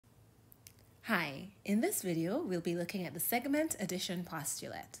Hi, in this video we'll be looking at the segment addition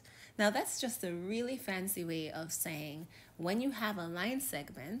postulate. Now that's just a really fancy way of saying when you have a line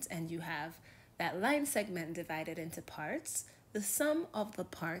segment and you have that line segment divided into parts, the sum of the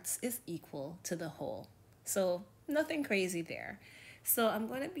parts is equal to the whole. So nothing crazy there. So I'm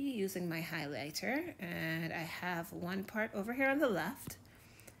going to be using my highlighter, and I have one part over here on the left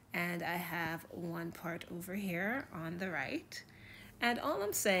and I have one part over here on the right. And all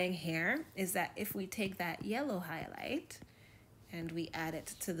I'm saying here is that if we take that yellow highlight and we add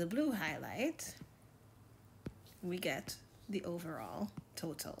it to the blue highlight, we get the overall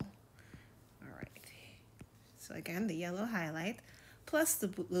total. All right. So again, the yellow highlight plus the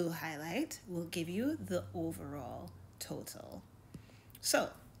blue highlight will give you the overall total. So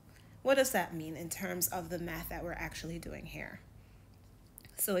what does that mean in terms of the math that we're actually doing here?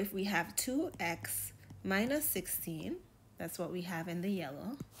 So if we have 2x minus 16, that's what we have in the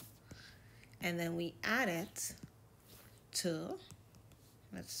yellow, and then we add it to,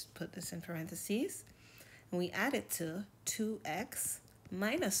 let's put this in parentheses, and we add it to 2x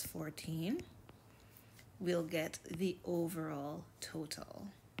minus 14, we'll get the overall total.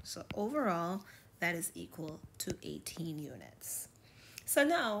 So overall, that is equal to 18 units. So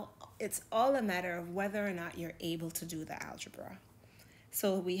now it's all a matter of whether or not you're able to do the algebra.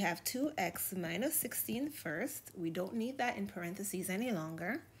 So we have 2x minus 16 first. We don't need that in parentheses any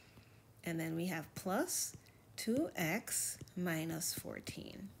longer. And then we have plus 2x minus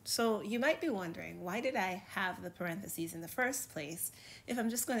 14. So you might be wondering, why did I have the parentheses in the first place if I'm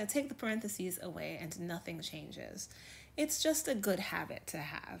just going to take the parentheses away and nothing changes? It's just a good habit to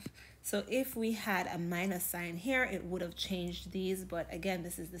have. So if we had a minus sign here, it would have changed these. But again,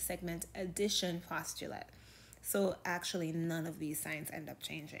 this is the segment addition postulate. So actually none of these signs end up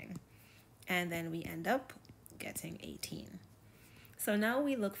changing. And then we end up getting 18. So now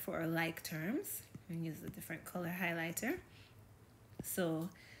we look for like terms and use a different color highlighter. So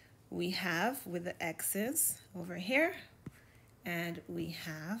we have with the x's over here, and we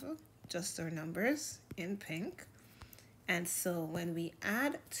have just our numbers in pink. And so when we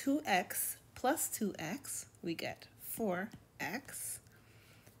add 2x plus 2x, we get 4x.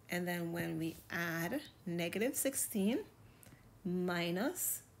 And then when we add negative 16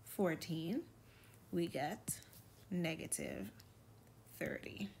 minus 14, we get negative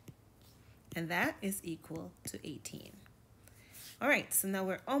 30. And that is equal to 18. All right, so now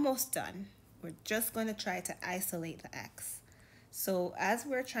we're almost done. We're just going to try to isolate the x. So as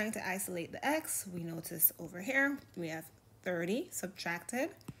we're trying to isolate the x, we notice over here we have 30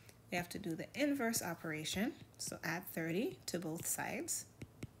 subtracted. We have to do the inverse operation. So add 30 to both sides.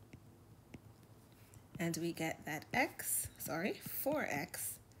 And we get that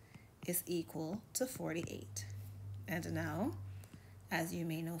 4x is equal to 48. And now, as you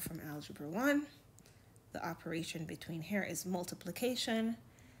may know from Algebra 1, the operation between here is multiplication.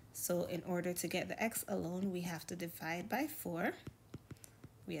 So in order to get the x alone, we have to divide by 4.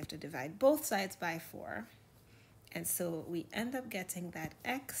 We have to divide both sides by 4. And so we end up getting that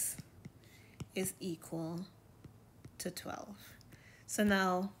x is equal to 12. So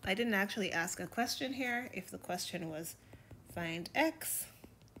now, I didn't actually ask a question here. If the question was find x,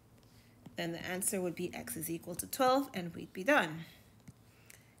 then the answer would be x is equal to 12 and we'd be done.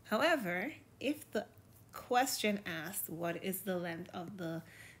 However, if the question asked what is the length of the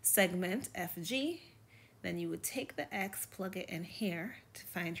segment FG, then you would take the x, plug it in here to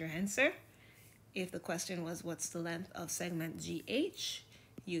find your answer. If the question was what's the length of segment GH,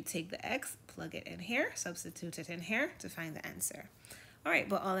 you take the x, plug it in here, substitute it in here to find the answer. All right,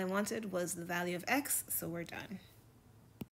 but all I wanted was the value of x, so we're done.